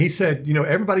 Yeah, he said,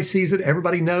 everybody sees it,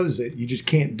 everybody knows it. You just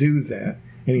can't do that.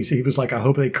 And he was like, I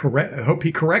hope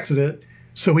he corrects it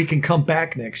so he can come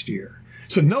back next year.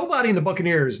 So nobody in the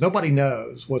Buccaneers, nobody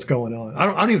knows what's going on. I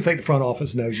don't even think the front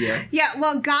office knows yet. Yeah,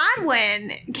 well,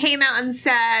 Godwin came out and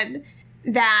said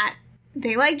that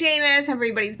they like Jameis,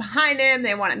 everybody's behind him,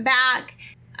 they want him back.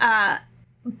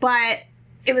 But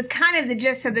it was kind of the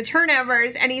gist of the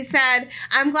turnovers, and he said,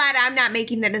 I'm glad I'm not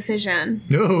making the decision.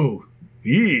 No.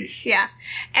 Yeesh. Yeah.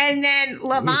 And then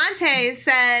Levante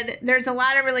said there's a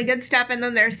lot of really good stuff, and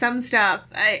then there's some stuff.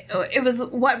 It was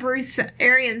what Bruce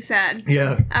Arians said.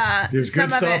 Yeah. There's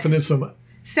good stuff and then some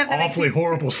stuff that awfully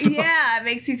horrible stuff. Yeah, it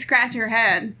makes you scratch your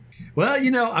head. Well,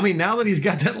 now that he's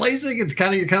got that LASIK, it's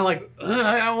you're kind of like,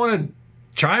 I want to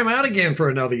try him out again for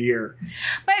another year.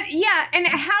 But yeah, and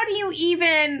how do you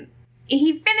even...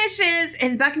 He finishes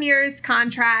his Buccaneers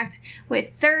contract with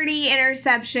 30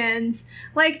 interceptions.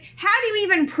 Like, how do you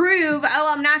even prove,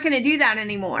 I'm not going to do that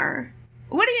anymore?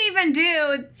 What do you even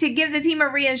do to give the team a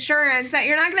reassurance that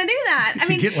you're not going to do that?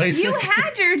 You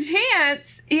had your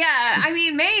chance. Yeah,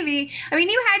 maybe.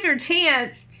 You had your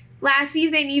chance last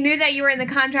season. You knew that you were in the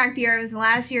contract year. It was the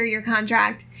last year of your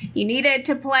contract. You needed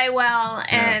to play well,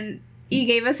 and you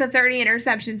gave us a 30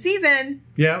 interception season.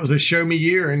 Yeah, it was a show me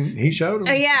year, and he showed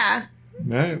them. Yeah.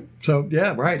 Right. So,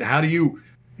 yeah, right. How do you...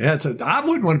 Yeah, I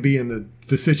wouldn't want to be in the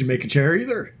decision-making chair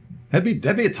either.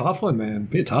 That'd be a tough one, man.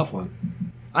 Be a tough one.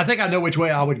 I think I know which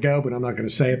way I would go, but I'm not going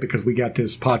to say it because we got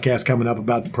this podcast coming up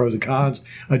about the pros and cons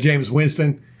of Jameis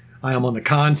Winston. I am on the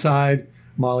con side.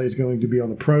 Molly is going to be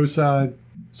on the pro side.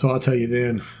 So I'll tell you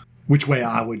then which way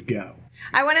I would go.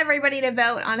 I want everybody to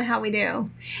vote on how we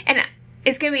do. And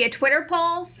it's going to be a Twitter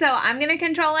poll, so I'm going to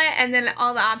control it, and then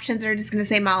all the options are just going to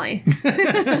say Molly.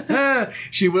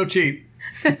 She will cheat.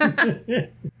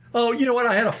 Oh, you know what?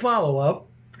 I had a follow-up.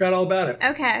 Forgot all about it.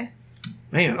 Okay.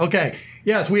 Man, okay.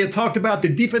 Yes, we had talked about the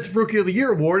Defensive Rookie of the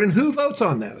Year award, and who votes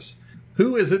on this?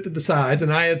 Who is it that decides?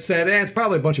 And I had said, it's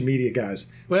probably a bunch of media guys.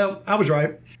 Well, I was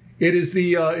right. It is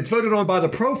it's voted on by the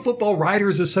Pro Football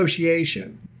Writers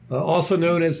Association, also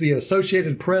known as the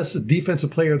Associated Press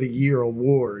Defensive Player of the Year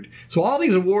award. So all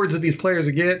these awards that these players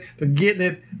they're getting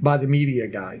it by the media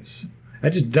guys.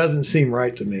 That just doesn't seem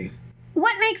right to me.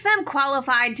 What makes them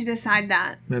qualified to decide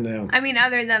that? I know. I mean,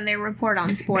 other than they report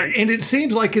on sports. And it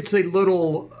seems like it's a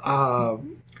little,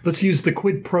 let's use the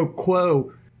quid pro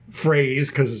quo phrase,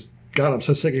 because, God, I'm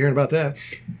so sick of hearing about that.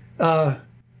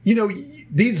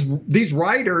 These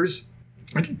writers,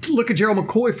 look at Gerald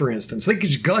McCoy, for instance. They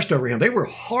just gushed over him. They were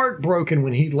heartbroken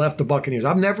when he left the Buccaneers.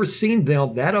 I've never seen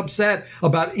them that upset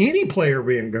about any player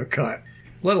being cut,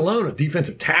 let alone a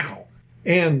defensive tackle.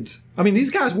 And, I mean,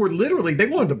 these guys were literally, they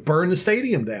wanted to burn the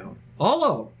stadium down. All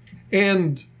of them.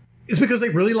 And it's because they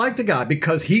really liked the guy,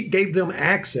 because he gave them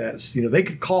access. They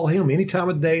could call him any time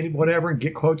of day, whatever, and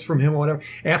get quotes from him or whatever.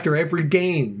 After every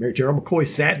game, Gerald McCoy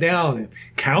sat down and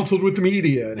counseled with the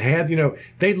media and had,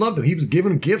 they loved him. He was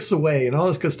giving gifts away and all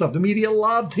this good stuff. The media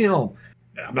loved him.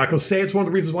 I'm not going to say it's one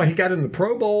of the reasons why he got in the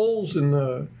Pro Bowls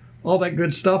and all that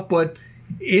good stuff, but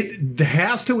it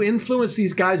has to influence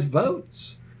these guys'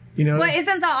 votes. Well,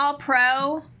 isn't the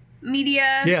All-Pro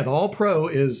media? Yeah, the All-Pro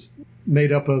is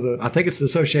made up of I think it's the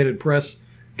Associated Press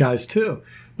guys too.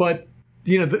 But,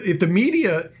 if the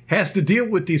media has to deal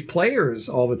with these players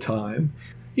all the time,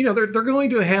 they're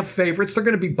going to have favorites. They're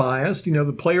going to be biased.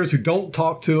 The players who don't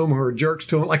talk to them, who are jerks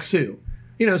to them, like Sue.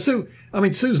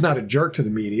 Sue's not a jerk to the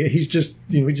media. He's just,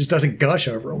 he just doesn't gush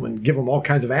over them and give them all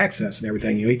kinds of access and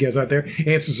everything. He goes out there,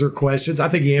 answers their questions. I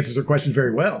think he answers their questions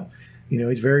very well.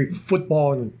 He's very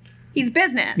football and he's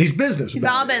business. He's business. He's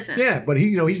all business. Yeah, but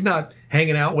he's not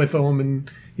hanging out with them and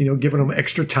giving them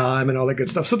extra time and all that good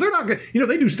stuff. So they're not good.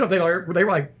 They do stuff they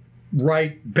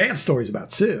write bad stories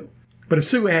about Sue. But if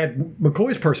Sue had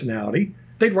McCoy's personality,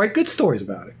 they'd write good stories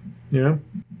about it.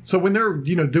 So when they're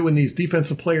doing these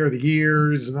Defensive Player of the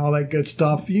Years and all that good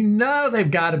stuff,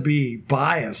 they've got to be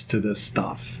biased to this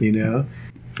stuff.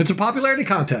 It's a popularity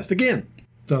contest again.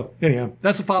 So anyhow,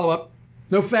 that's a follow up.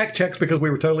 No fact checks because we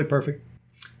were totally perfect.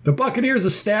 The Buccaneers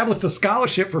established a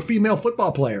scholarship for female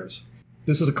football players.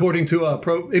 This is according to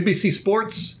NBC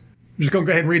Sports. I'm just going to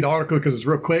go ahead and read the article because it's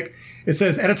real quick. It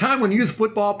says, at a time when youth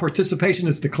football participation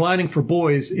is declining for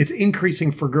boys, it's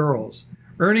increasing for girls.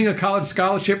 Earning a college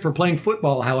scholarship for playing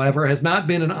football, however, has not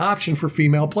been an option for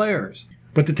female players.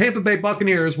 But the Tampa Bay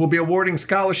Buccaneers will be awarding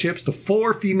scholarships to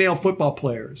 4 female football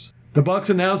players. The Bucs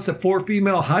announced that 4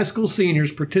 female high school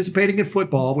seniors participating in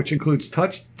football, which includes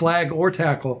touch, flag, or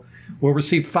tackle, will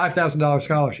receive $5,000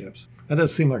 scholarships. That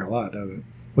does seem like a lot, doesn't it?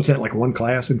 What's that, like one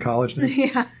class in college now?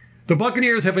 Yeah. The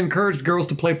Buccaneers have encouraged girls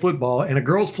to play football, and a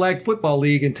girls' flag football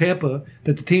league in Tampa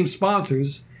that the team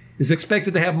sponsors is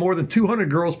expected to have more than 200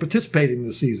 girls participating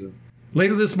this season.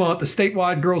 Later this month, the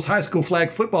statewide girls' high school flag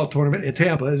football tournament in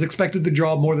Tampa is expected to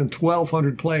draw more than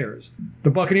 1,200 players.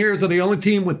 The Buccaneers are the only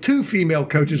team with 2 female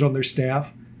coaches on their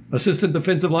staff, assistant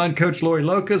defensive line coach Lori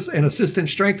Locust and assistant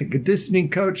strength and conditioning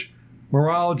coach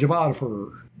Maral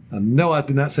Javadfer. I know I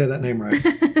did not say that name right.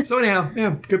 So anyhow,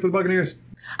 yeah, good for the Buccaneers.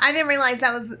 I didn't realize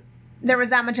there was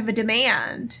that much of a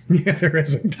demand. Yeah, there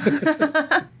isn't.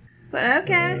 But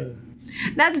okay.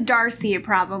 That's Darcy,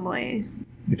 probably.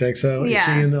 You think so? Yeah.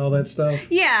 Is she into all that stuff?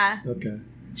 Yeah. Okay.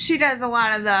 She does a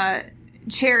lot of the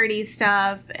charity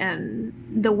stuff and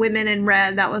the Women in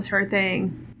Red. That was her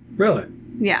thing. Really?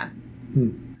 Yeah.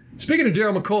 Speaking of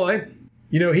Gerald McCoy,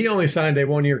 he only signed a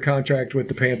 1-year contract with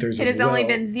the Panthers. It has only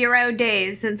been 0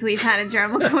 days since we've had a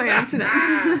Gerald McCoy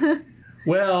incident.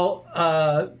 Well,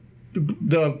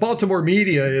 the Baltimore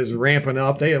media is ramping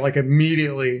up. They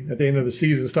immediately at the end of the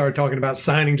season started talking about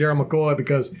signing Gerald McCoy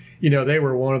because, they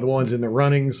were one of the ones in the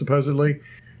running, supposedly.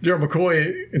 Gerald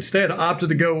McCoy instead opted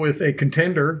to go with a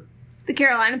contender. The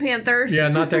Carolina Panthers. Yeah,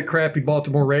 not that crappy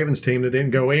Baltimore Ravens team that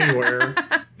didn't go anywhere.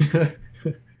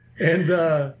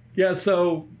 And,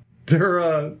 so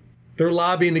they're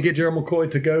lobbying to get Gerald McCoy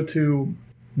to go to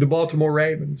the Baltimore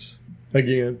Ravens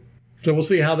again. So we'll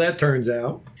see how that turns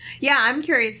out. Yeah, I'm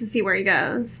curious to see where he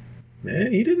goes.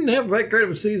 Man, he didn't have that great of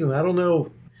a season. I don't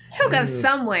know. He'll go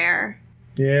somewhere.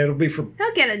 Yeah, it'll be for...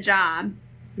 He'll get a job.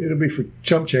 It'll be for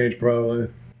chump change, probably.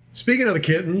 Speaking of the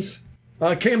kittens,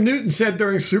 Cam Newton said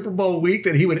during Super Bowl week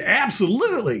that he would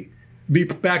absolutely be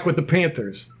back with the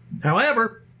Panthers.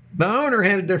 However, the owner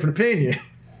had a different opinion.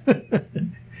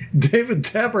 David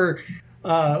Tepper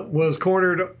was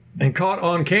cornered and caught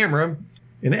on camera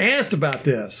and asked about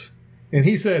this. And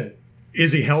he said,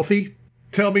 is he healthy?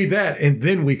 Tell me that, and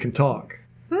then we can talk.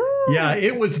 Ooh. Yeah,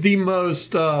 it was the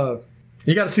most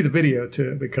You got to see the video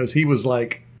too, because he was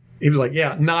like,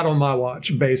 yeah, not on my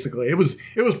watch. Basically, it was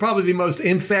probably the most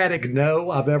emphatic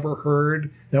no I've ever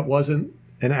heard. That wasn't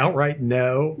an outright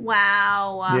no.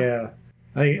 Wow. Yeah,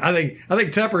 I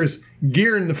think Tepper's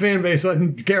gearing the fan base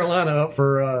in Carolina up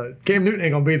for Cam Newton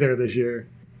ain't gonna be there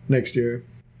next year.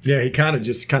 Yeah, he kind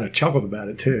of chuckled about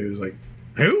it too. He was like,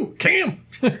 "Who? Cam?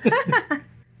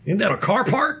 Isn't that a car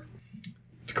part?"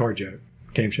 It's a car joke.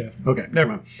 Camshaft. Okay,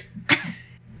 never mind.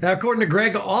 Now, according to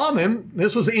Greg Auman,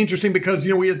 this was interesting because,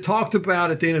 we had talked about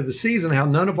at the end of the season how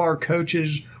none of our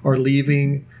coaches are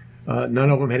leaving. None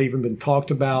of them had even been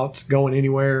talked about going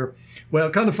anywhere.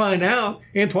 Well, come to find out,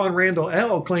 Antoine Randall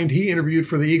L. claimed he interviewed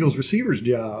for the Eagles receivers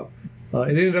job. It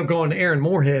ended up going to Aaron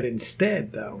Moorhead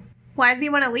instead, though. Why does he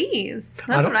want to leave?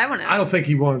 That's what I want to know. I don't think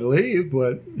he wanted to leave,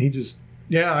 but he just,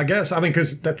 I guess. I mean,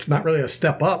 because that's not really a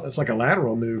step up. It's like a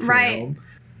lateral move for him.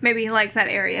 Maybe he likes that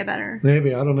area better.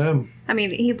 Maybe, I don't know. I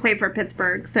mean, he played for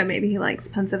Pittsburgh, so maybe he likes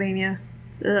Pennsylvania.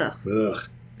 Ugh.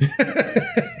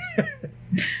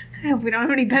 I hope we don't have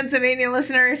any Pennsylvania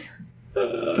listeners.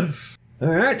 All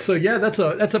right, so that's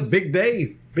a big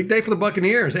day. Big day for the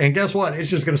Buccaneers. And guess what?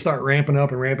 It's just going to start ramping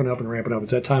up and ramping up and ramping up.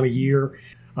 It's that time of year.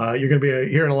 You're going to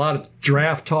be hearing a lot of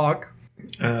draft talk.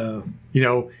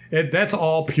 That's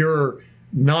all pure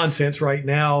nonsense right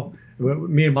now.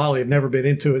 Me and Molly have never been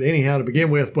into it anyhow to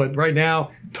begin with, but right now,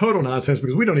 total nonsense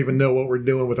because we don't even know what we're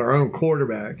doing with our own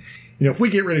quarterback. If we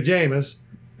get rid of Jameis,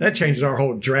 that changes our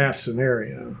whole draft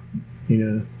scenario.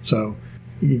 So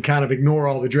you can kind of ignore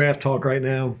all the draft talk right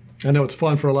now. I know it's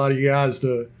fun for a lot of you guys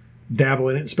to dabble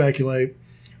in it and speculate,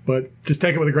 but just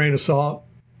take it with a grain of salt.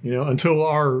 Until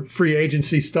our free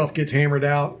agency stuff gets hammered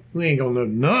out, we ain't gonna know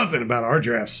nothing about our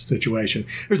draft situation.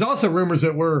 There's also rumors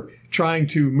that we're trying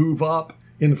to move up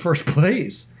in the first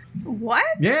place. What?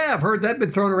 Yeah, I've heard that been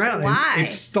thrown around. Why? And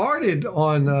it started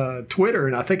on Twitter,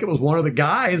 and I think it was one of the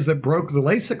guys that broke the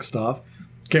LASIK stuff.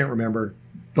 Can't remember.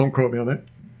 Don't quote me on that.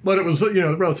 But it was,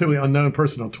 a relatively unknown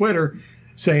person on Twitter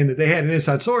saying that they had an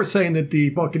inside source saying that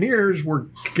the Buccaneers were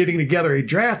getting together a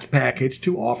draft package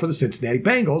to offer the Cincinnati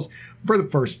Bengals for the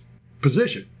first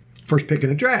position, first pick in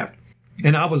the draft.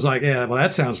 And I was like, yeah, well,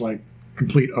 that sounds like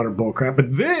complete, utter bullcrap.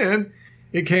 But then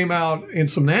it came out in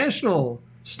some national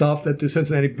stuff that the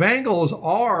Cincinnati Bengals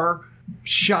are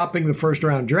shopping the first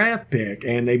round draft pick,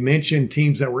 and they mentioned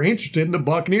teams that were interested, and the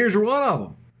Buccaneers are one of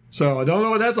them. So I don't know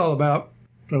what that's all about.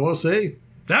 So we'll see.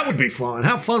 That would be fun.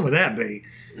 How fun would that be?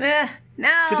 No.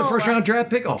 Get the first round draft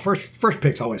pick? Oh, first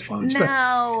pick's always fun.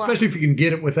 No. Especially if you can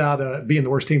get it without being the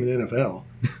worst team in the NFL.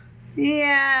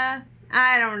 Yeah.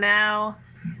 I don't know.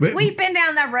 But we've been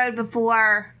down that road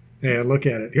before. Yeah, look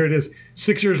at it. Here it is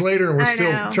 6 years later, and we're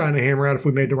still trying to hammer out if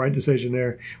we made the right decision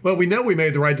there. Well, we know we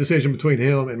made the right decision between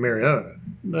him and Mariota.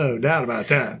 No doubt about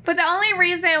that. But the only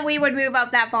reason we would move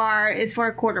up that far is for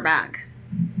a quarterback.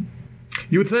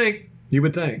 You would think.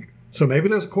 So maybe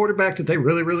there's a quarterback that they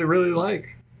really, really, really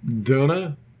like. Don't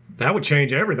know. That would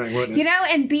change everything, wouldn't it?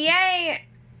 And B.A.,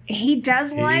 he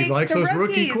does like likes the those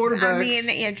rookies. Rookie quarterbacks. I mean,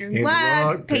 Andrew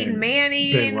Luck, Peyton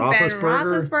Manning, Ben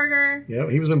Roethlisberger. Yeah,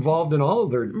 he was involved in all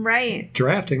of their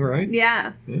drafting, right?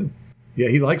 Yeah. Yeah,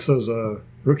 he likes those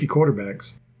rookie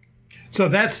quarterbacks. So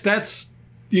that's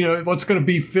what's going to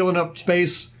be filling up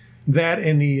space, that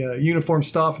and the uniform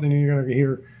stuff. And then you're going to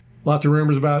hear lots of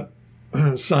rumors about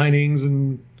signings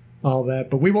and all that.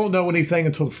 But we won't know anything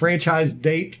until the franchise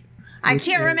date. I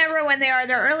can't remember when they are.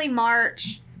 They're early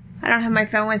March. I don't have my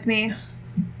phone with me.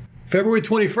 February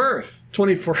 24th to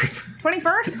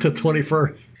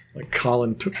 21st. Like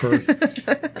Colin took birth.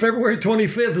 February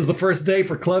 25th is the first day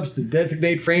for clubs to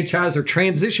designate franchise or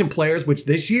transition players, which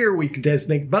this year we could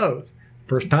designate both.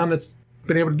 First time that's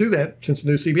been able to do that since the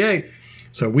new CBA.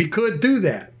 So we could do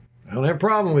that. I don't have a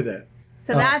problem with that.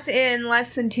 So that's in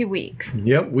less than 2 weeks.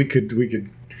 Yep, we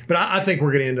could. But I think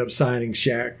we're going to end up signing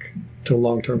Shaq to a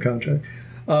long-term contract.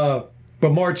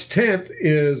 But March 10th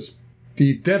is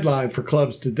the deadline for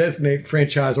clubs to designate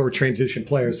franchise or transition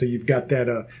players. So you've got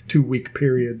that 2 week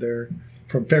period there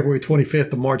from February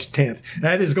 25th to March 10th.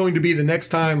 That is going to be the next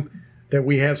time that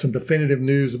we have some definitive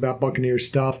news about Buccaneers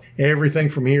stuff. Everything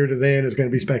from here to then is going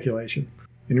to be speculation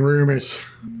and rumors.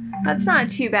 That's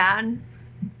not too bad.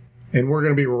 And we're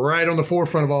going to be right on the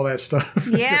forefront of all that stuff.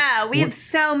 Yeah, we have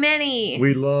so many.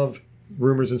 We love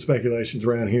rumors and speculations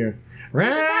around here. We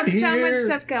just have so much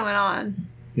stuff going on.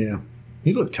 Yeah.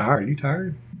 You look tired. You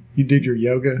tired? You did your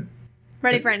yoga.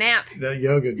 Ready for a nap. That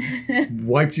yoga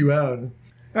wiped you out.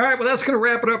 All right, well, that's going to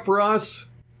wrap it up for us.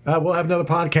 We'll have another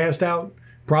podcast out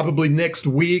probably next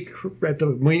week. At the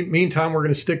meantime, we're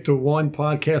going to stick to one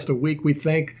podcast a week, we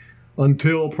think,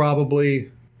 until probably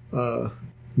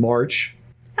March.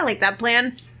 I like that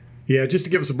plan. Yeah, just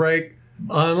to give us a break.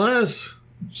 Unless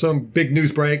some big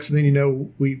news breaks, and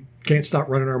then we can't stop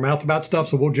running our mouth about stuff,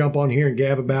 so we'll jump on here and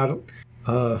gab about it.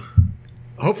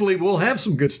 Hopefully we'll have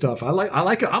some good stuff. I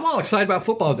like it. I'm all excited about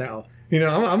football now.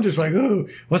 I'm just like, oh,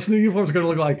 what's the new uniforms going to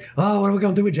look like? Oh, what are we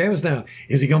going to do with Jameis now?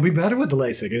 Is he going to be better with the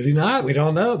LASIK? Is he not? We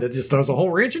don't know. That just throws a whole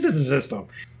wrench into the system.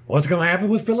 What's going to happen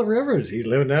with Phillip Rivers? He's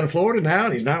living down in Florida now,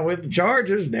 and he's not with the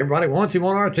Chargers, and everybody wants him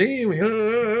on our team.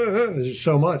 There's just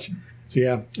so much. So,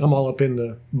 yeah, I'm all up in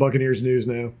the Buccaneers news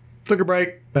now. Took a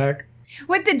break. Back.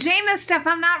 With the Jameis stuff,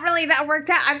 I'm not really that worked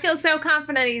out. I feel so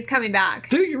confident he's coming back.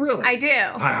 Do you really? I do.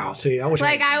 Wow. See, I wish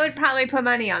I would probably put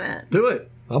money on it. Do it.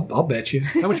 I'll bet you.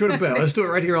 How much would it bet? Let's do it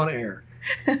right here on air.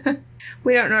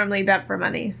 We don't normally bet for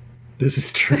money. This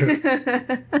is true.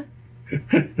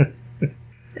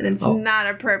 And it's not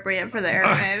appropriate for the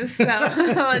airwaves, so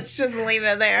let's just leave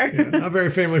it there. Yeah, not very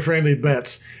family-friendly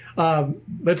bets.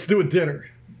 Let's do a dinner.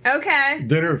 Okay.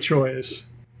 Dinner of choice.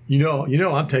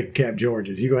 I'm taking Cap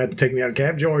George's. You're going to have to take me out of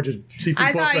Cap George's. Seafood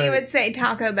buffet. I thought you would say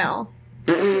Taco Bell.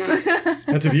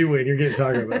 That's if you win. You're getting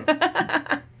Taco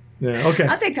Bell. Yeah, okay.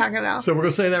 I'll take Taco Bell. So we're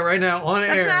going to say that right now on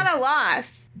air. That's not a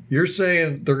loss. You're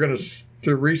saying they're going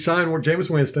to re-sign Jameis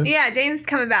Winston. Yeah, James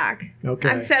coming back. Okay.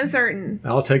 I'm so certain.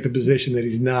 I'll take the position that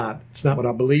he's not. It's not what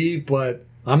I believe, but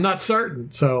I'm not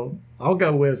certain. So I'll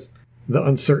go with the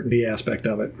uncertainty aspect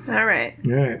of it. All right.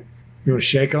 All right. You want to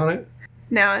shake on it?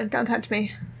 No, don't touch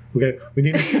me. Okay. We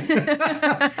need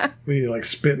to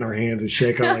spit in our hands and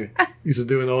shake on it like used to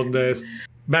do in the olden days.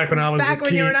 Back when I was Back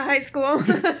when you were in high school.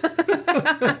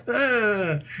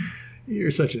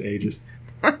 You're such an ageist.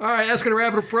 All right, that's going to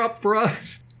wrap it up for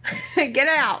us. Get it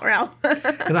out, Ralph.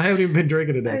 And I haven't even been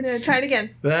drinking today. I know. Try it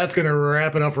again. That's going to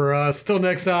wrap it up for us. Till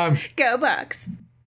next time. Go Bucks.